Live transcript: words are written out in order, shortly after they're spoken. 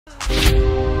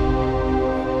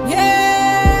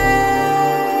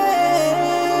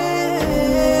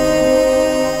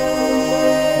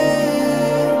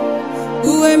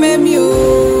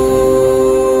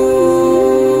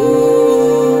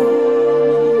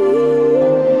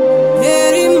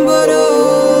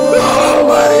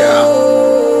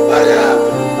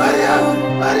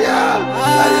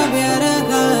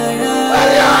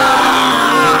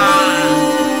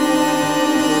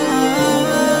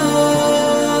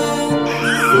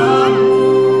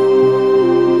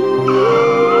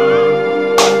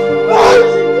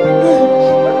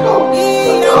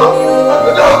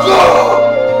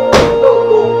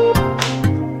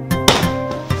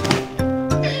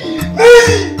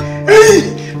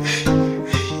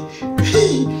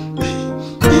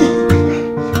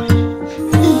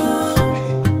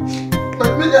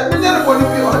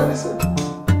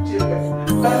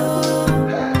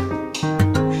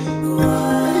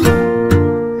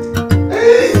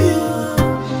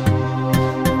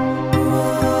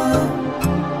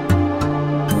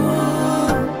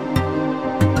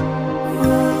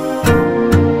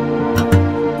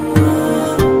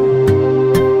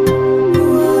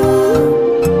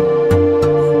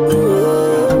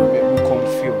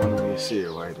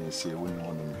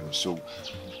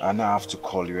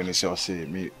I'll say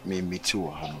me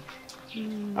too.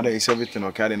 And it's everything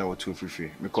okay. I didn't know too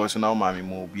free because now mommy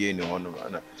will be in the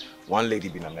one lady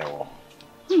been a level.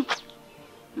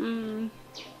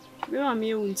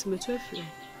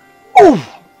 Oh,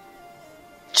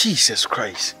 Jesus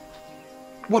Christ!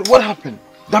 What happened?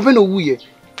 That been a weird.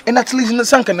 And at least in the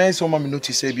sun can I saw mommy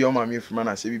notice say be on mommy from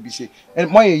Anna say BBC. And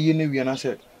my year and I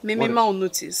said, me mal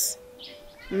notice.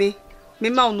 Me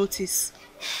mal notice.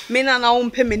 Me na na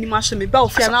umpe me ni mashe me ba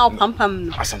ofia na pampam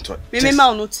no. Asanto. Me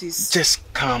mal notice.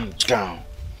 Just calm down.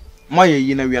 My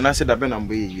ye na we na say that be na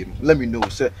mbo ye. Let me know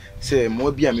say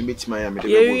mo bia me meet my me.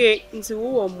 Ye nti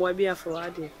wo mo bia for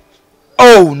ade.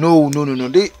 Oh no.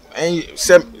 They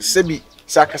say be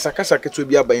saka to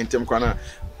bia ba yentem kwa na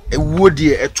ewo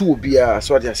de eto obia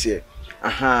so they say.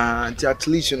 Aha, nti at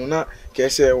least you know na ke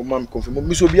say o mam confirm.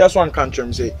 Me so bia so an kan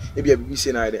twem say e bia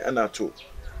BBC na ide na to.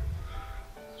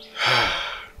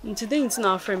 Today it's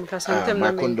not friend because sometimes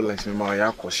my condolence me ma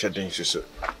ya ko shedding so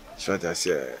that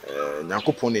say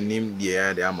Yakopon the name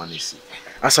there the amanisi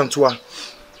asantoa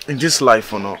in this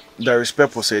life no there is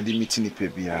purpose e di meeting pe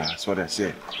bia so that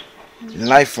say in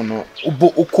life no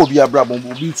uko bia brabo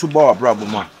bi to ba brabo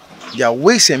ma there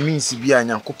ways and means bia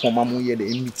Yakopon ma mo ye the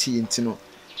meeting nti no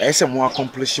e say mo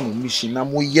accomplish mo mission na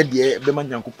mo ye de be ma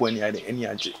Yakopon ani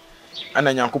age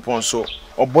ana Yakopon so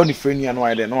oboni freni anu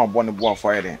ayede na oboni boafo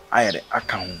ayede ayede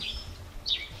aka ho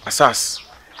asas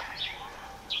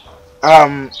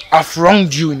I've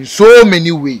wronged you in so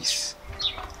many ways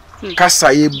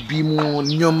kasa ye bi mu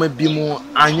nyoma bi mu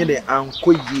anye de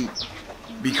ankoyi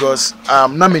because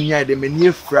na meni ayede meni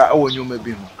efra awo nyoma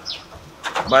bi ho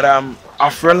but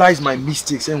I've realized my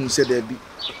mistakes and who said there be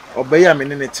obey am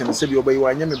in anything say be obey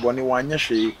wanye me boni wanye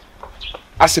hwe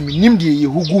ase me nim de ye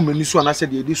hugu mani so na say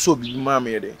de dey so bi ma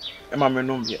me de e ma me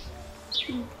no be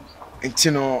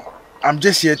no I'm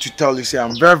just here to tell you say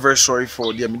I'm very sorry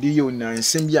for the me you na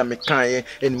nsem bi a me kan ye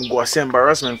enim go say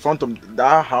embarrassment in front of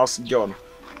that house girl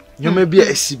you may be a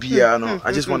CBA no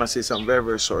I just want to say I'm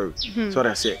very sorry so that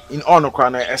I say in honor kwa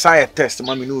na as I test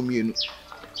ma me no mi enu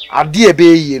ade e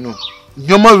be ye no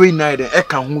nyoma we na de e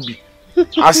kan ho bi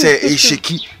I say e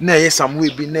sheki na ye samwe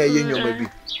bi na ye nyoma bi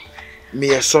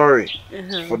me sorry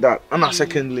for that. And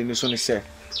secondly, no son say,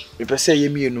 if I say ye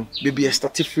me no, baby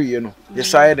start free you know. The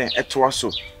side and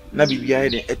etwaso. Na bibi aye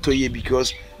den etoye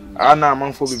because ana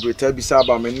amanfo be tell bi say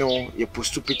about me no, you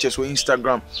post two pictures on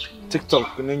Instagram,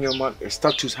 TikTok, no nyoma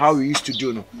status how we used to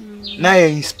do no. Na you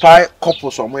inspire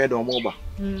couples or more don moba.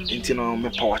 Nti no me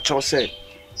power chow say,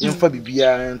 yemfa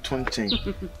bibia ntonten.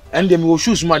 And them will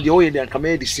choose my the way they can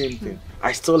make the same thing.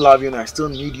 I still love you and I still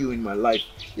need you in my life.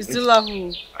 You still love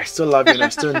who? I still love you and I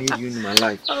still need you in my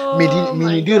life. Oh, me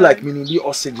need you like me need you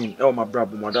oxygen. Oh my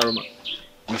brother, my darling,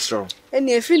 Mr. And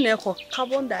if you never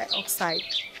carbon dioxide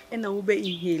and I will be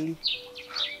inhaling.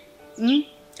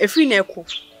 If you never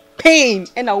pain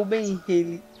and I will be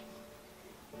inhaling.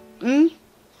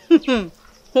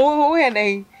 Who are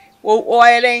they?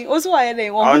 Why are they? Also, why are they?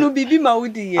 I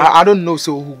don't know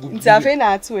so who. It's a very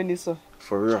nice one, so.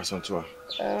 For real, Santua.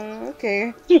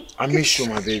 Okay. I miss you,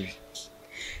 my baby.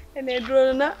 And they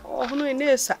draw na no in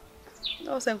this.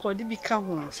 No, some called the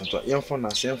become. Santua, young for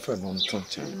us, young for non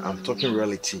I'm talking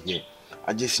reality here.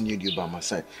 I just need you by my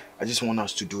side. I just want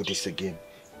us to do this again.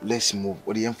 Let's move.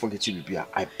 What the young forget you be?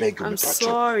 I beg you. I'm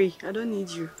sorry. I don't need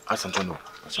you. Asantua, no.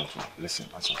 Asantua, listen,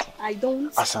 Asantua. I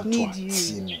don't need you.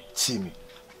 See me.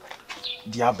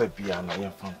 Dia baby and I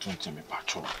am found to me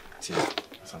patrol. See,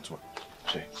 Asantua.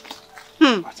 Say.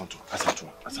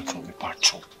 Asantua, me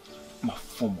patrol. My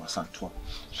form was Asantua.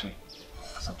 Say,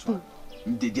 Asantua.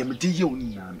 The media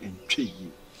and tree.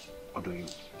 Or do you?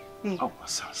 Oh,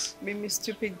 Asas. Me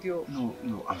stupid girl. No,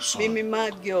 I'm sorry. Me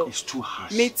mad girl. It's too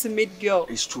harsh. Mate to mate girl.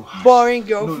 It's too harsh. Boring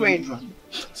girlfriend.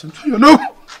 No.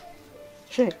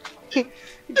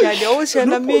 Daddy always say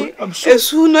na me.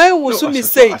 Esu no e wo so me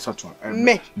say.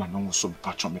 Me. Man no so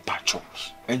patron me patron.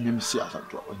 Enyem say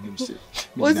Asantua, enyem say.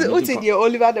 What the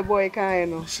Oliver the boy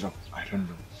kind no? I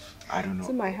don't know.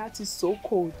 See, my heart is so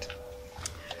cold.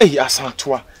 Hey,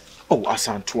 Asantua. Oh,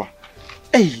 Asantua.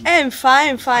 Hey. I'm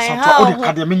fine. How?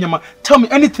 Tell me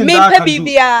anything that I can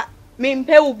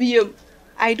do.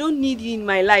 I don't need you in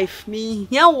my life. Me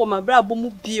here wo my bra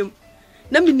bomu biem.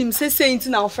 Na me nim say into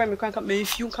na friend me kan me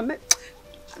if you come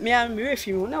me if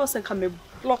you na was can me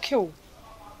block you.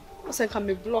 Was can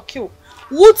me block you.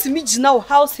 What me gina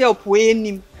house help we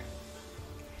nim.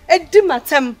 E di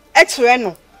matem extra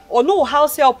no. Or no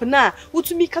house help na.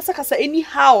 Wotumi kasa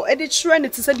anyhow. E de trend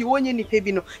it say the wonye ni pe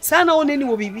bi no. Sa na won ani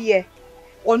wo bibi e.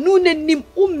 Onu nanim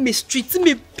me street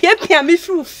me pia me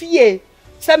through fear.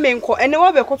 Say me nko ene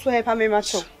wa be koto help me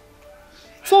macho.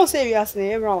 So serious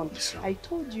around. I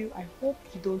told you, I hope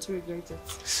you don't regret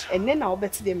it. And then I'll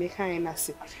bet they make kind and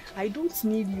say, I don't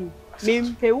need you. Me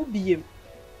mpe ubi.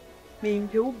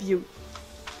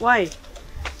 Why?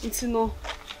 It's no.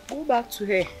 Go back to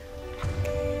her.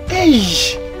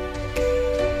 Hey.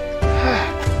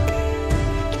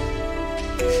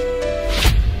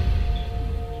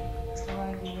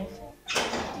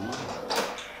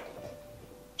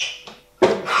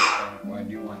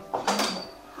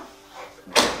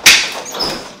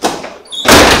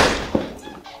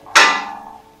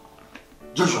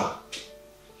 Joshua.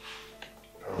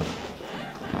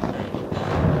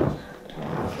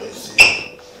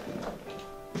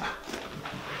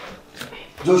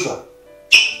 Joshua.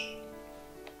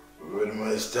 With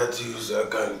my statues, I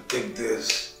can take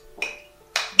this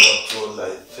bottle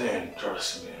like thin.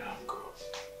 Trust me, uncle.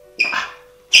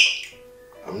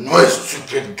 I'm not a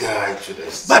stupid guy to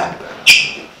this. But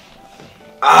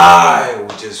I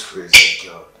would just raise a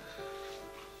girl.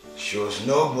 She was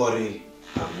nobody.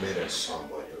 I made her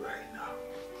somebody right now.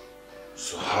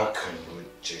 So how can we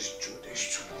just do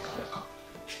this to me?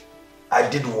 I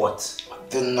did what? I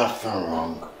did nothing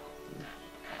wrong.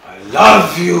 I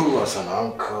love you as an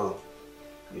uncle.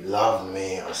 You love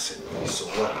me as a niece. So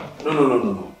what?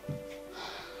 No.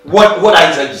 What are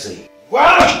you trying to say?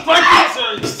 What am I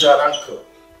trying to say? Mr. Uncle,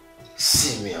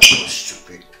 see me, I'm not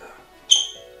stupid girl.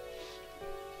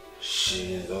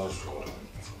 She knows what I'm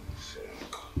trying to say,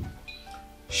 uncle.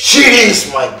 She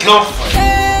is my girlfriend.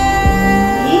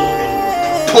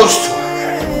 I'm supposed to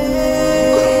her.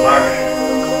 I'm gonna marry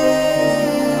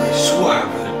her. I swear,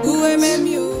 man.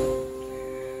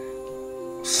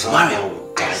 Someone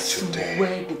will die today.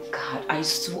 Swear to God, I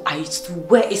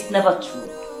swear it's never true.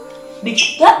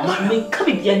 That man come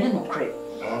in no crap.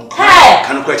 Hey!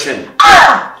 Can you question?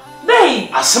 Babe!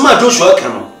 Asama Joshua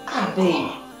can.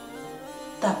 Babe.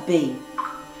 That babe.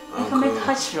 You can make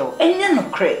touch roll. And no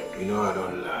crap. You know I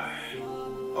don't lie.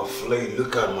 Of late,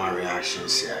 look at my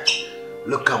reactions here.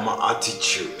 Look at my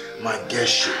attitude, my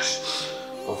gestures.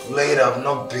 Of late, I've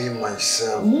not been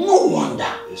myself. No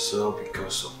wonder. It's all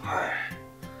because of her.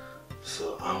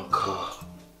 So, uncle.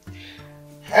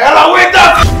 Hell with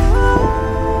that!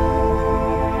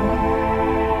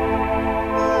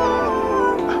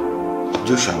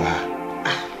 Joshua.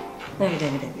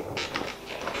 David.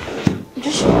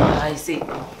 Joshua, I say.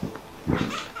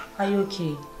 Are you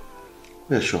okay?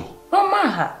 Yeah, sure.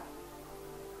 Mama.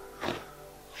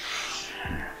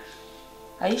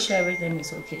 Are you sure everything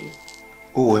is okay?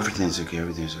 Oh, everything's okay.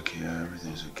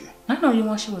 I know you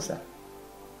want to show that.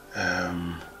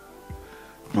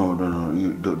 No.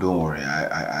 You don't worry.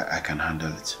 I can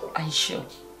handle it. Are you sure?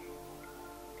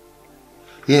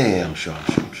 Yeah, I'm sure.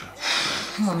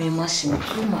 Mommy, you must be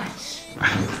too much.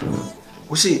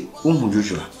 What's it?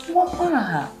 Joshua. What for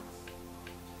her?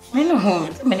 I know.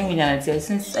 Many minutes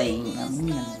since saying I'm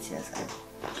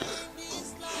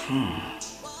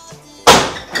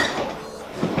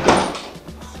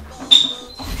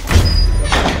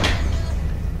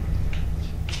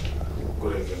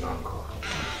Good evening, uncle.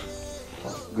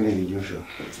 Good evening, Joshua.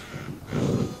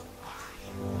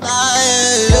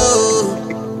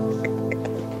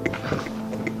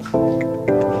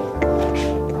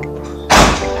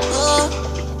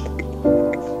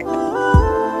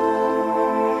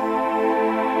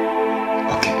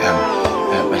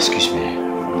 Excuse me.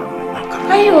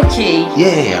 Are you okay?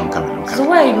 Yeah, I'm coming. So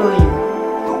where are you going?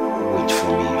 Wait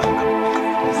for me. I'm coming.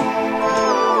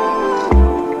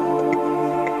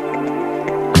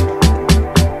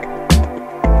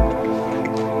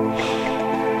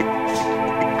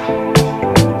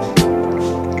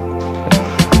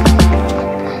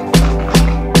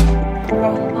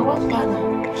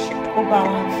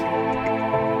 I'm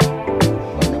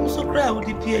so proud with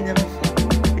the pain and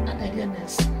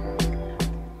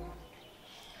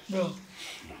bro,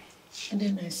 and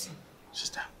then I see.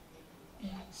 Sister.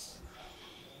 Yes.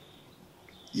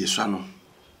 Yes, I know.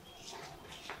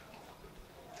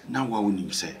 Now what will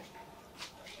you say?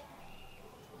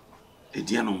 A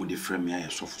dear no would frame me. I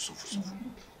suffer.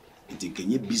 It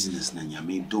can your business na you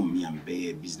may do me and be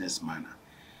a businessman.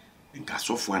 And cast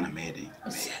off one a maid.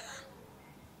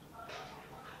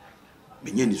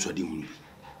 Benyan is what you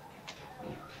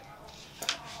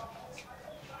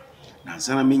now,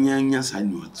 Sana Minyans, I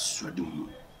knew it's what you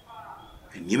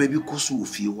and you may be cosu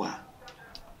of you are.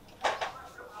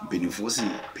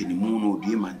 Benifosi, Penimono,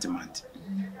 dear Mantamant.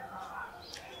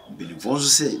 Benifosi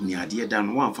said, near dear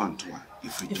than one fan to her,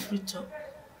 if we talk.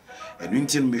 And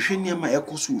until Michenia, my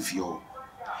echoes with you.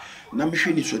 Now,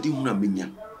 Michel is what you want to be.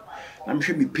 Now,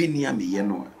 Michel be penny and me, you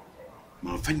know.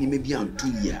 My family may be on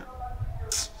 2 years.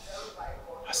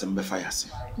 As I'm before,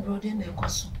 Rodin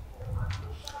Echoes.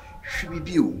 Should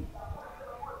be you.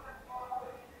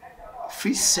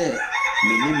 Free say,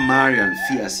 me name Marian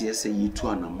Fias, yes, say you two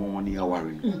and a morning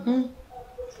hour.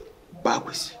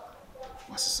 Barbus.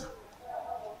 What's that?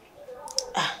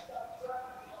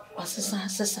 What's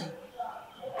that?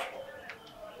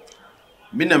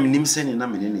 Mina minim sending na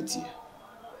menenity.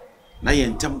 Na ye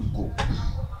ntam go.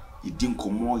 You didn't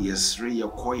come more, yes, your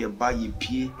coy, buy ye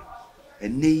pie,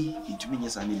 and nay, it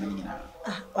means an evening.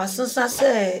 What's that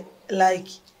say? Like,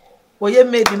 what you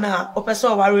made now, or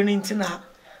person warring into now,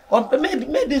 or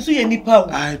made this way any power?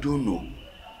 I don't know,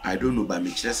 but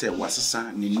me say what's a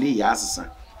son, ni yas son.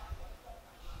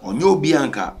 On your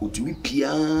Bianca, would me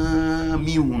pia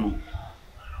me uno.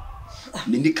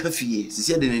 Nini cafe, she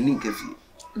said in a cafe.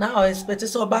 Now I expect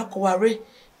so back worry,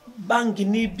 bangi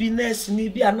ni business ni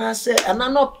be and I say, and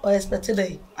I'm not expected.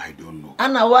 I don't know.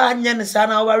 And I want Yanis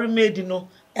and I worry made no,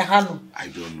 a hano. I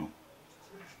don't know.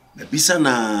 The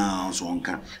Bissana so on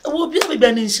can. It will be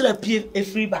a should appear a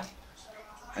free back.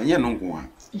 And you know one.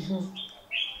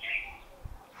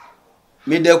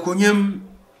 Me de kunyam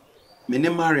me ne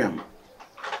Mariam.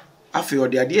 Afi o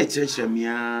de ade church me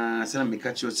a say na me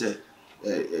catch you say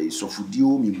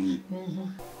sofudio mi mu.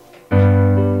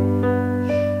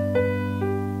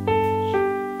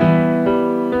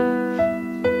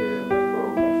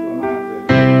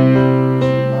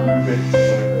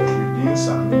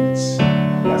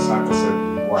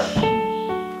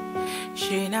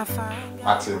 I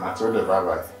told the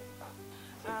bye-bye.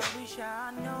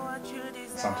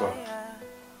 Santo.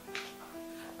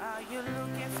 You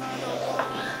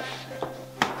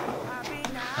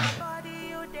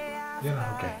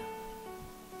know, okay.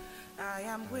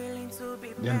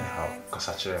 You know how, because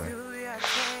I tell me.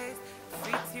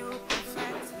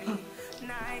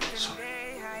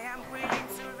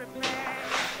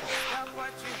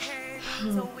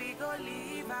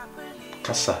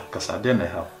 Kasa, you know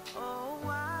how.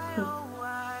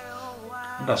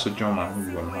 That's what John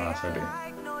man will not say.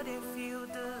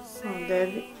 Oh,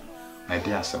 Daddy. My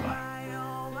dear Sama.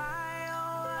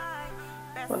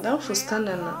 Well, that was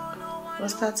standing up.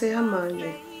 What's that say? I'm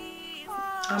angry.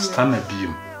 Stand a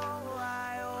beam.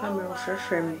 I'm a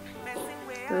friend.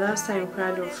 The last time you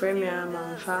cried of friend,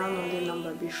 I'm found on the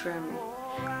number be friend.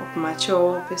 Of my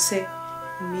child, they say,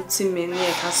 meeting me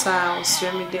near Casa or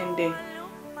Swimmy Dende,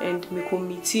 and me come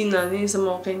meeting and in some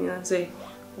opinion say,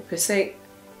 or say,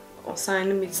 or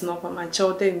sign meets not my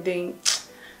child then,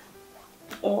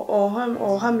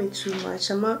 or me too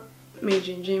much. I'm not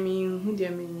making Jimmy who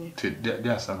dear me.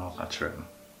 There's an off at trend.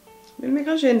 Maybe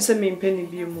I should send me penny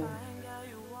be more.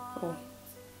 Oh.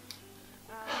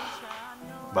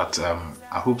 But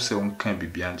I hope so can be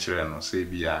beyond children or say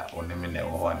be a or name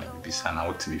or one be son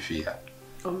out to be fair.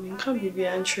 Oh, me can't be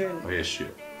beyond children. Oh, yes, sure.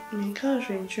 Me can't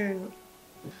train children.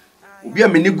 We are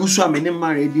many good so many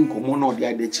married in common or the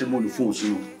other children on the phone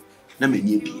soon. Na me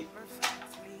near be.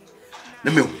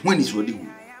 Na me when is what you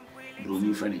bro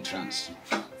new friend in trance.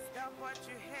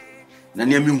 Na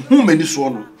near me who many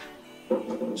so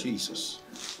Jesus.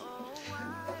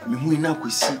 Me who ina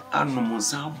kwesi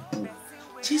anomonsa bu.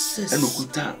 Jesus. And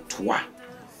okuta toa.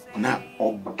 Na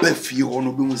obefie ho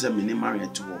no be hu se me ne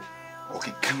married to ho.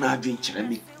 Okay, can I drink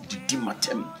me didi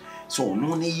matem. So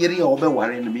no ne yere a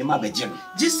obeware no me ma beje no.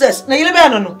 Jesus, na yele be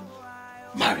no.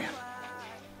 Maria.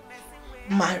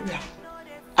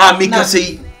 Ah, me can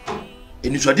say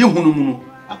eni so de hunu mu no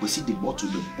akwesi the bottle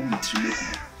the boom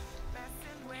trimeku.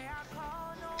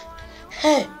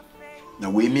 Hey. Na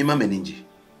we me ma manage.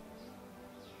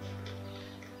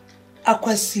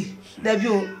 Akwasi,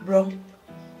 David bro.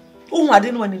 Who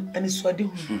ade no ani so de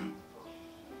hunu.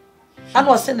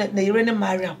 Ano se na yere ne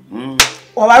Mariam.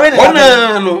 O ware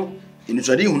na no. eni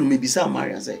so de hunu me bisa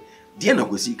Maria say de na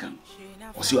kwesi kan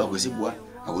o si akwesi boa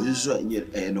awozuzu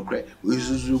no kre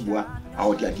ozuzu boa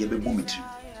awodi ade be bu mitri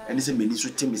eni se meni so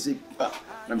temi se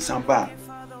na msamba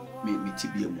me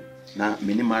tibia mu na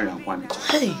meni Maria nkwane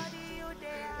hey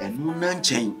enu na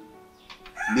nchen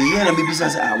me ye na me bisa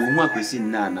say wo hu akwesi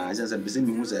na asa be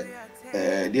me hu say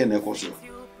de na ekoso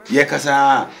ye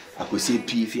kasa akwesi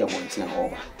pii fi abonten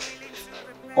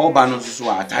oba no so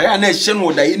atare na ehye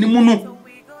no da ni mu no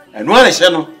enu na ehye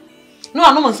no no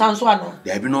anu monsan so ana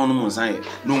da bi no monsan ye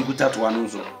no nkuta to anu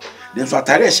so den so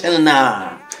atare ehye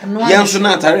na yen so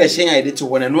na atare ehye ya de ti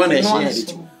wona enu na ehye ya de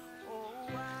ti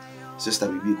sister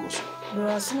bibi ko so bro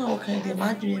asma o kan de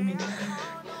ma dwe mi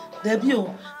da bi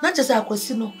o na chese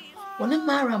akwasi no woni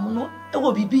maram no e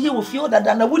wo bibi ye wo fi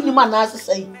odada na woni ma na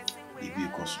asesai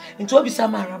bibi ko so nti obi sa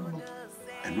maram no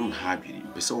enu ha bi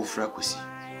be se wo fra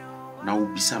akwasi na wo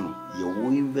bisa no ye wo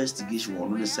investigation wo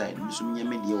no side mi so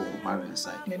nyame de wo maram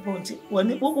side me bonti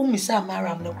woni wo misa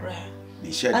maram no kra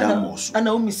me share da mo so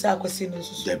ana wo misa akwasi no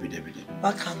so debi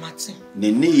baka mate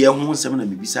ne ye ho nsem na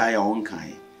me bisa ya won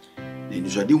kan ne ni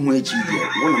so de hu achi de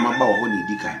wona maba wo ho ne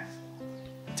di kan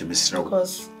te mesra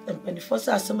because and the first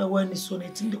asem e wani so ne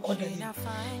tim de koda yi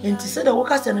enti se da wo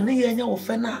ka se ne ye nya wo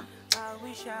fe na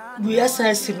we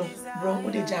assess no bro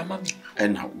wo de jama me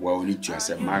ena wa oni tu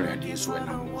ase Maria de so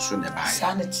na mo so ne ba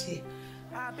sanity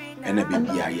ena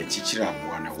bibi ya ye chichira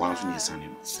abo na wan so ne sane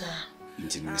no sa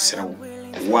nti mesra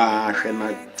wa hwe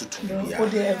na tutu bia wo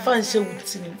de fanse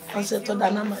wutini fanse to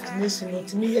da na imagination no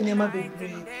timi ye ne ma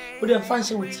bebre wo de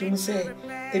fanse wutini se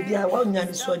e bia wa nya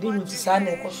ni so de hu ti sa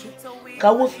na ekoso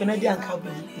ka wo fe na de anka be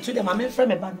nti de ma me frɛ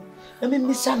me ba no na me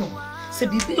misa no se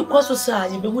bibi ekoso sa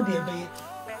ye be hu de be ye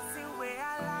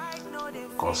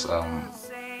cause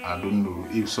I don't know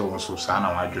if so sana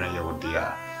wadwen ye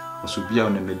wodia so bia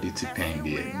on na date pen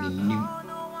de minnim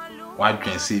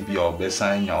wadwen se bia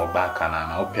obesan nya obaka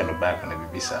na open no back na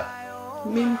bibisa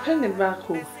min pen back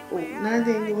o na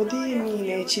de ni wodi mi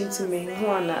na chinti me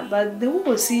ho ana but the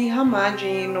wo see how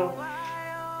madwen no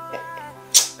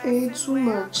too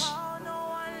much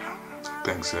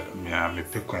thanks me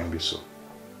pekwan bi so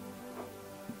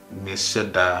me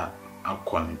sheda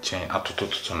akon chen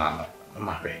atototo na no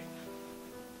ma hwe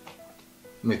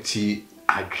meti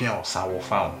adwen osa wo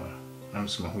fa ho na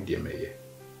mso ho de meye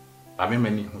ba me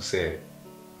mani hu se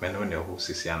me no ne ho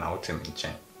sisi ana wotem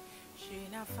nchen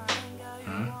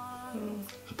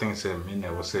I think say me ne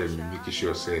wo say me make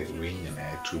sure say we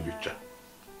nyina etu bitwa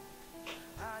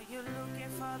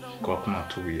ko kuma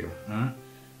to we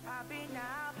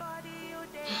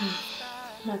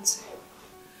That's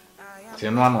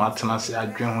no anu atena se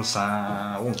adwen ho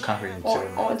saa won ka hwe nche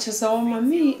o chese o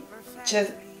mami che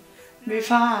me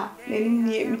fa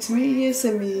ni mitimi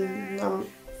yese me nam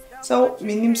so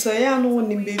minim so ya no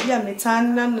ni baby a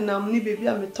metan na nam ni baby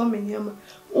a meto me nyama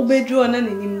ubedru na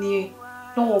nim nie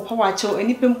no wo pa wa che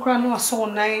enipem kra no aso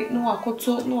nan no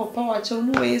akoto no pa wa che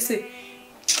no yese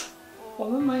o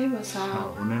mama yi basa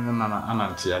onene na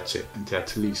ananti ache nti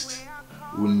at least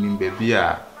wonnim baby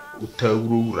a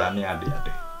utawura ne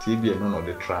ade TB no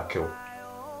the track o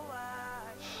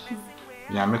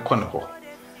ya me kɔ ne hɔ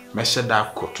me hyɛ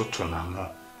da kototo na no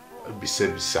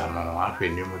bisa no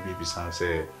ahwɛ ne mu bi bisa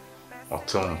sɛ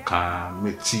ɔtɔn ka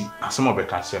meti asɛm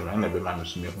ɔbɛka sɛ me na be ma no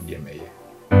so me hu de meyɛ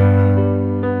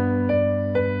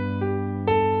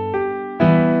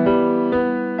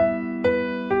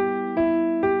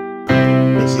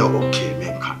is you okay me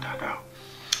kan dada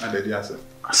adedi asɛ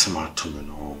asema to me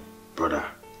no brother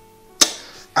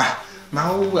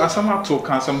now asama to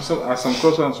kan some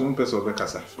cross on some person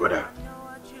obekasa brother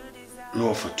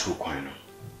no for two coin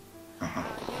no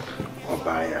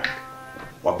obaya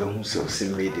wabehu se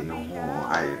made no ho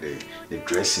I the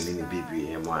dressing in the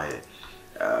baby am I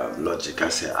logic I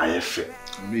say I fe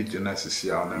meet na sisi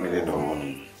a na me no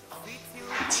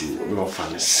ti no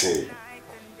fan say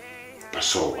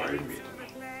person worry me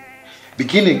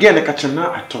beginning again the catch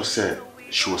na I thought say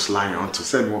she was lying on to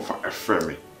say no for a friend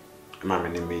me mama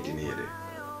ni made in here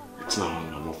it's not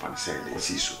no fan say they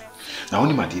see so now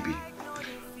only my DB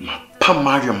my pa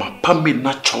Mario my pa me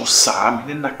na chosa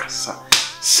me na kasa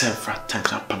several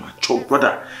times up na cho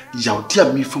brother ya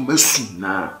dia me from esu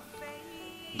na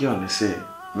girl say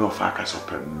me of aka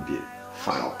open be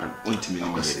fine open unti me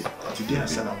no say today I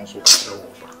said I so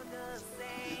over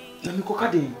na me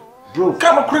koka dey bro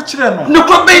come akro kire no no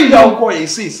ko be ya go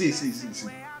see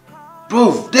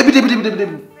bro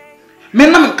debi me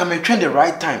na me come train the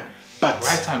right time but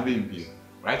right time baby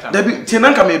right time debi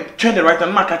tinan come train the right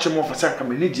time ma catch more for say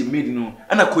come need made no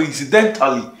and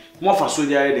coincidentally more for so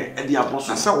there e dey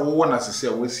aboso say wo wona se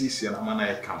we see na mana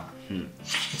e kam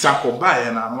tanko ba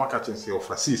ye na no catch say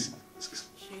of assist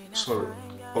Sorry.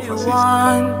 You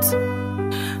want,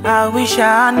 I wish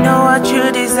I know what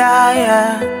you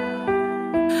desire.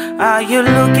 Are you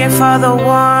looking for the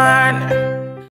one?